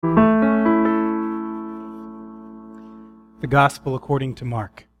The Gospel according to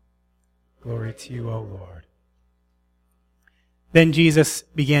Mark. Glory to you, O Lord. Then Jesus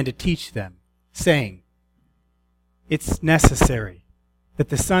began to teach them, saying, "It's necessary that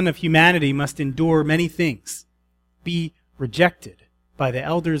the Son of Humanity must endure many things, be rejected by the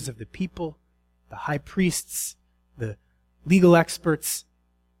elders of the people, the high priests, the legal experts,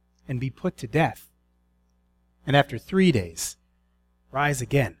 and be put to death, and after 3 days rise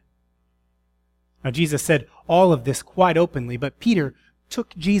again." Now Jesus said all of this quite openly, but Peter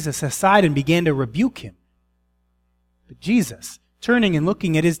took Jesus aside and began to rebuke him. But Jesus, turning and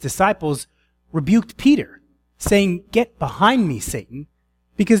looking at his disciples, rebuked Peter, saying, "Get behind me, Satan,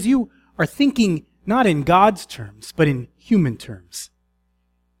 because you are thinking not in God's terms, but in human terms."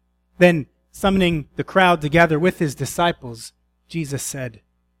 Then, summoning the crowd together with his disciples, Jesus said,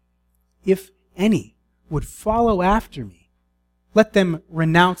 "If any would follow after me, let them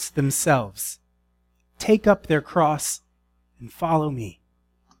renounce themselves, take up their cross, and follow me."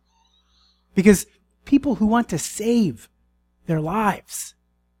 Because people who want to save their lives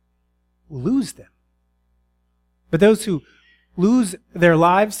will lose them. But those who lose their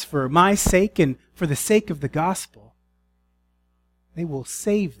lives for my sake and for the sake of the gospel, they will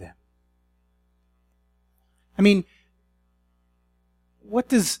save them. I mean, what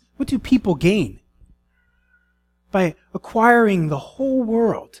do people gain by acquiring the whole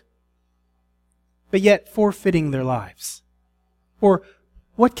world, but yet forfeiting their lives? Or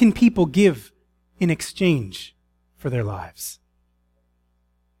what can people give in exchange for their lives?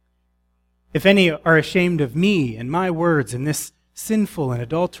 If any are ashamed of me and my words in this sinful and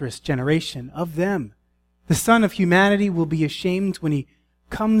adulterous generation, of them the Son of Humanity will be ashamed when he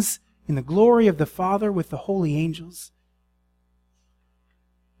comes in the glory of the Father with the holy angels.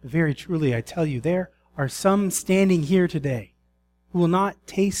 But very truly I tell you, there are some standing here today who will not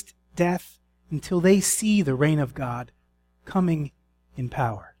taste death until they see the reign of God coming in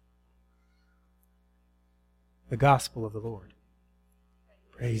power. The Gospel of the Lord.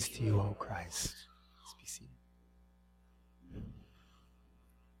 Praise to you, O Christ. Let's be seated.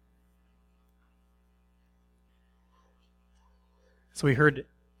 So we heard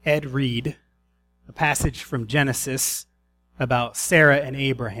Ed read a passage from Genesis about Sarah and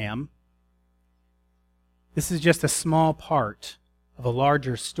Abraham. This is just a small part of a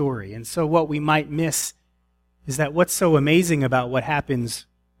larger story. And so what we might miss is that what's so amazing about what happens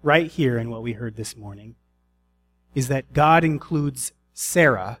right here in what we heard this morning is that God includes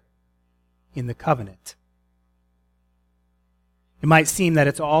Sarah in the covenant. It might seem that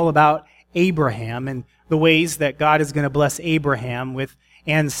it's all about Abraham and the ways that God is going to bless Abraham with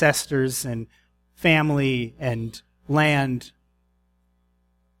ancestors and family and land.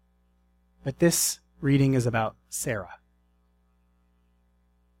 But this reading is about Sarah.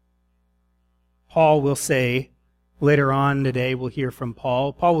 Paul will say, later on today we'll hear from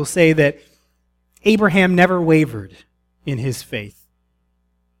Paul, Paul will say that Abraham never wavered in his faith.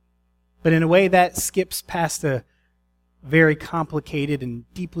 But in a way that skips past a very complicated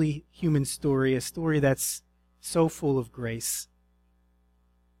and deeply human story, a story that's so full of grace.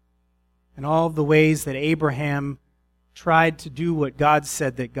 And all of the ways that Abraham tried to do what God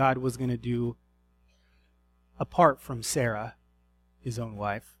said that God was going to do apart from Sarah, his own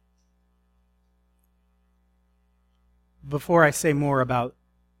wife. Before I say more about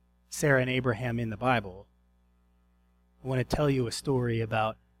Sarah and Abraham in the Bible, I want to tell you a story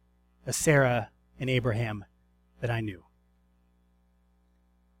about a Sarah and Abraham that I knew.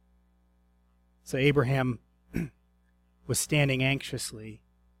 So Abraham was standing anxiously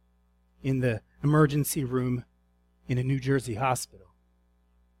in the emergency room in a New Jersey hospital.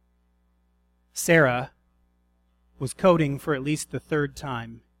 Sarah was coding for at least the third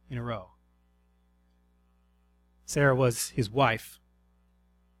time in a row. Sarah was his wife,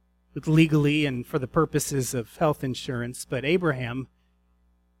 legally and for the purposes of health insurance, but Abraham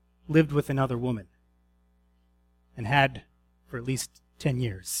lived with another woman and had for at least 10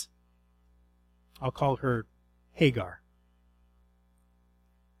 years. I'll call her Hagar.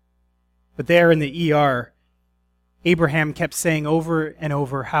 But there in the ER, Abraham kept saying over and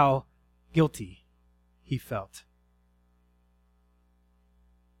over how guilty he felt.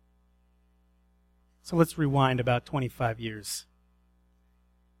 So let's rewind about 25 years.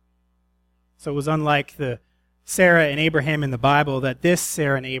 So it was unlike the Sarah and Abraham in the Bible that this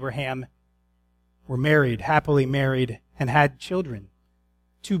Sarah and Abraham were married, happily married, and had children.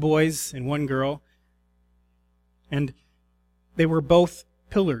 2 boys and 1 girl. And they were both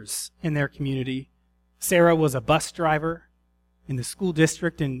pillars in their community. Sarah was a bus driver in the school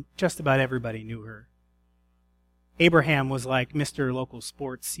district, and just about everybody knew her. Abraham was like Mr. Local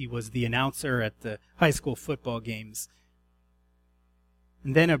Sports. He was the announcer at the high school football games.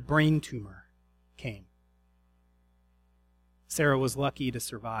 And then a brain tumor came. Sarah was lucky to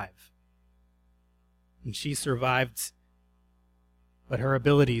survive. And she survived, but her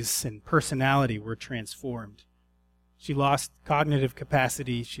abilities and personality were transformed. She lost cognitive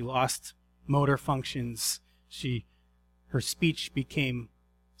capacity. She lost motor functions. Her speech became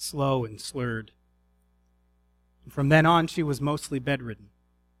slow and slurred. And from then on, she was mostly bedridden.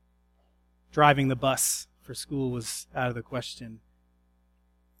 Driving the bus for school was out of the question.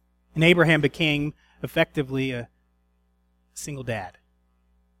 And Abraham became effectively a single dad,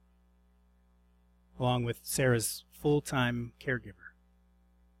 along with Sarah's full-time caregiver.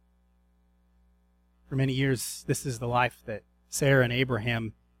 For many years, this is the life that Sarah and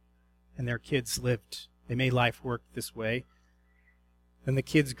Abraham and their kids lived. They made life work this way. Then the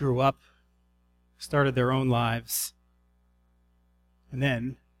kids grew up, started their own lives, and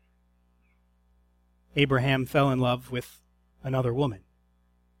then Abraham fell in love with another woman,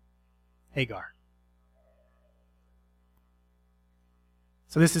 Hagar.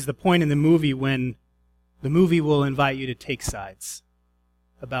 So this is the point in the movie when the movie will invite you to take sides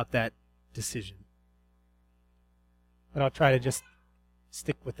about that decision. But I'll try to just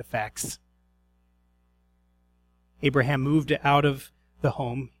stick with the facts. Abraham moved out of the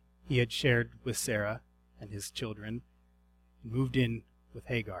home he had shared with Sarah and his children and moved in with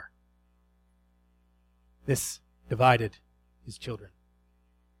Hagar. This divided his children.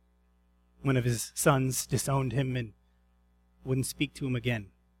 One of his sons disowned him and wouldn't speak to him again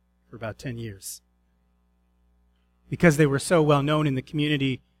for about 10 years. Because they were so well known in the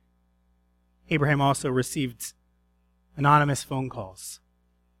community, Abraham also received anonymous phone calls,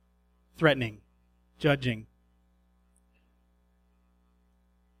 threatening, judging.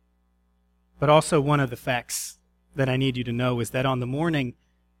 But also one of the facts that I need you to know is that on the morning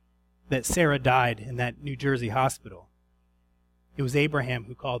that Sarah died in that New Jersey hospital, it was Abraham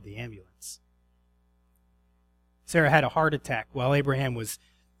who called the ambulance. Sarah had a heart attack while Abraham was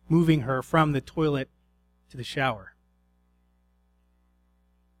moving her from the toilet to the shower.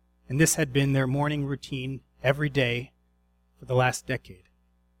 And this had been their morning routine every day for the last decade.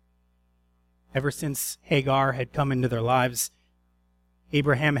 Ever since Hagar had come into their lives,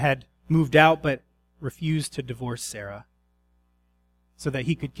 Abraham had moved out but refused to divorce Sarah so that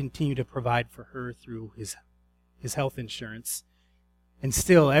he could continue to provide for her through his health insurance. And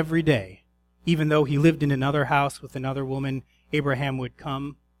still, every day, even though he lived in another house with another woman, Abraham would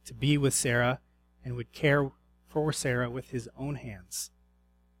come to be with Sarah and would care for Sarah with his own hands.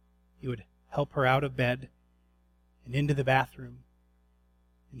 He would help her out of bed and into the bathroom,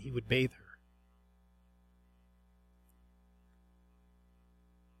 and he would bathe her.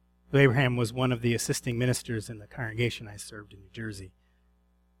 Abraham was one of the assisting ministers in the congregation I served in New Jersey.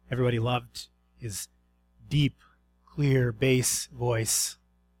 Everybody loved his deep, clear bass voice.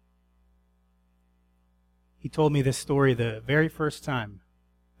 He told me this story the very first time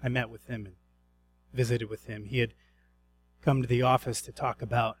I met with him and visited with him. He had come to the office to talk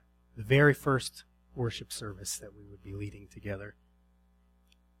about the very first worship service that we would be leading together.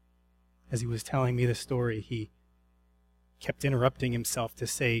 As he was telling me the story, he kept interrupting himself to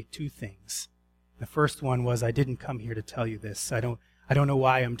say two things. The first one was, I didn't come here to tell you this. I don't know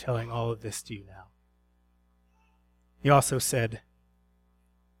why I'm telling all of this to you now. He also said,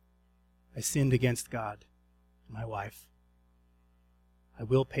 I sinned against God and my wife. I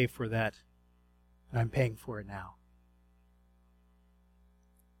will pay for that, and I'm paying for it now.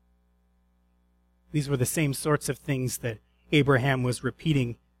 These were the same sorts of things that Abraham was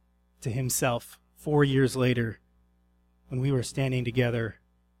repeating to himself 4 years later when we were standing together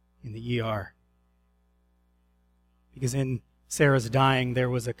in the ER. Because in Sarah's dying, there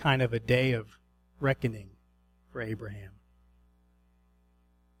was a kind of a day of reckoning for Abraham.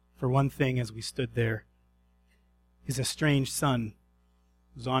 For one thing, as we stood there, his estranged son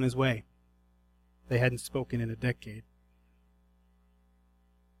was on his way. They hadn't spoken in a decade.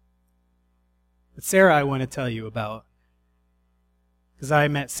 But Sarah I want to tell you about, because I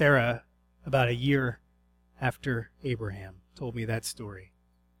met Sarah about a year after Abraham told me that story.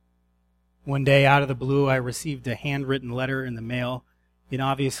 One day, out of the blue, I received a handwritten letter in the mail in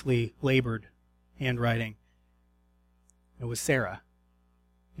obviously labored handwriting. It was Sarah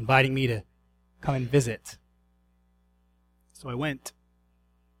inviting me to come and visit. So I went.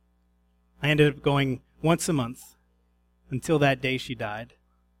 I ended up going once a month until that day she died.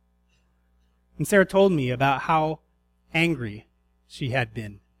 And Sarah told me about how angry she had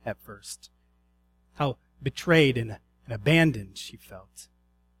been at first, how betrayed and abandoned she felt.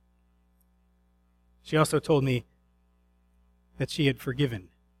 She also told me that she had forgiven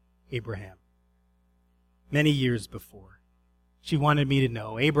Abraham many years before. she wanted me to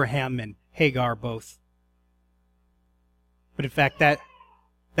know, Abraham and Hagar both. But in fact,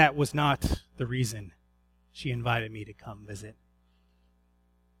 that was not the reason she invited me to come visit.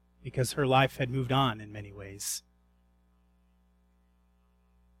 Because her life had moved on in many ways.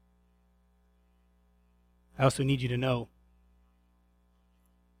 I also need you to know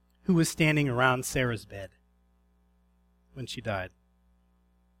who was standing around Sarah's bed when she died.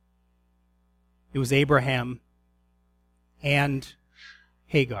 It was Abraham and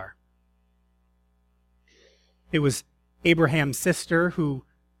Hagar. It was Abraham's sister, who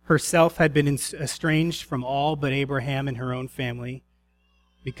herself had been estranged from all but Abraham and her own family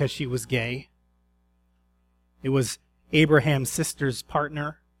because she was gay. It was Abraham's sister's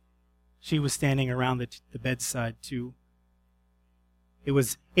partner. She was standing around the bedside too. It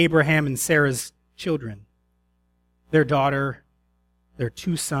was Abraham and Sarah's children, their daughter, their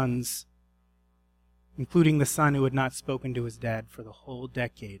 2 sons, including the son who had not spoken to his dad for the whole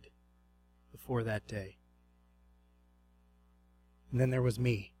decade before that day. And then there was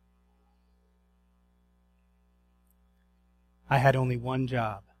me. I had only one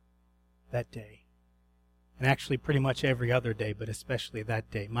job that day. And actually pretty much every other day, but especially that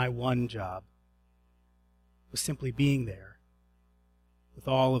day. My one job was simply being there with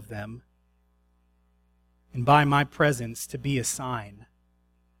all of them. And by my presence to be a sign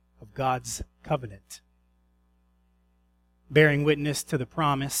of God's covenant. Bearing witness to the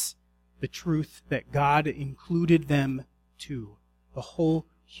promise, the truth that God included them too. The whole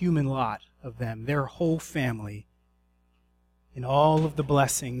human lot of them, their whole family, in all of the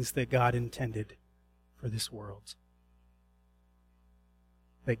blessings that God intended for this world.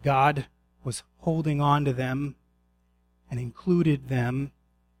 That God was holding on to them and included them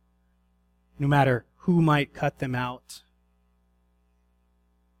no matter who might cut them out,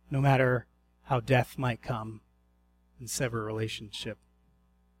 no matter how death might come and sever relationship.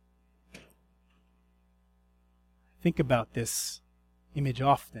 Think about this image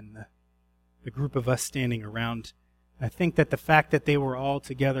often, the group of us standing around. And I think that the fact that they were all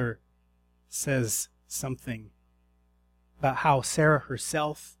together says something about how Sarah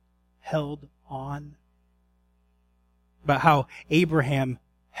herself held on, about how Abraham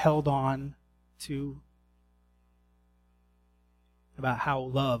held on to, about how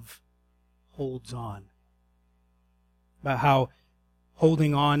love holds on, about how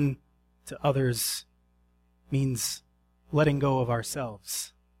holding on to others means letting go of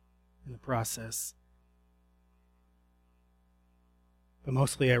ourselves in the process. But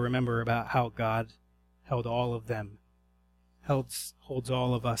mostly I remember about how God held all of them, holds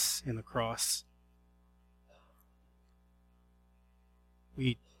all of us in the cross.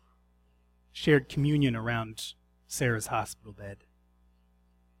 We shared communion around Sarah's hospital bed.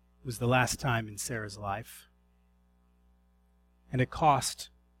 It was the last time in Sarah's life. And it cost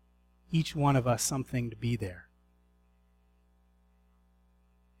each one of us something to be there.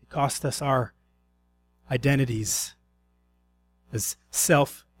 It cost us our identities as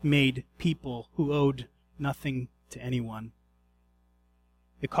self-made people who owed nothing to anyone.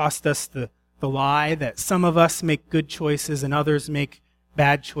 It cost us the lie that some of us make good choices and others make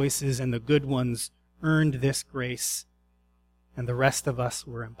bad choices, and the good ones earned this grace, and the rest of us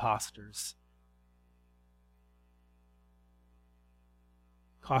were imposters.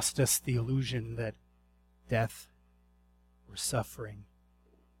 It cost us the illusion that death or suffering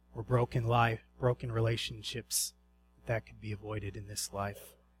or broken relationships, that could be avoided in this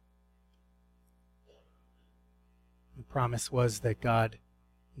life. The promise was that God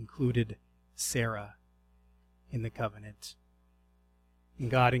included Sarah in the covenant. And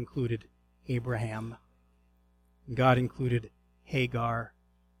God included Abraham. And God included Hagar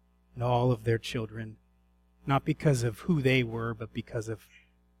and all of their children, not because of who they were, but because of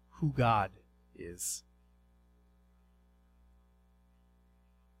who God is.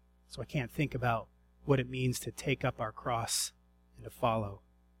 So I can't think about what it means to take up our cross and to follow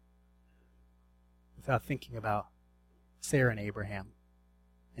without thinking about Sarah and Abraham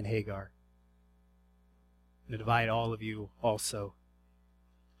and Hagar. And to invite all of you also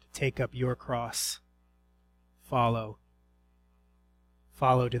to take up your cross, follow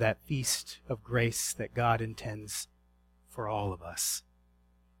to that feast of grace that God intends for all of us.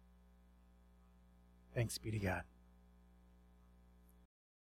 Thanks be to God.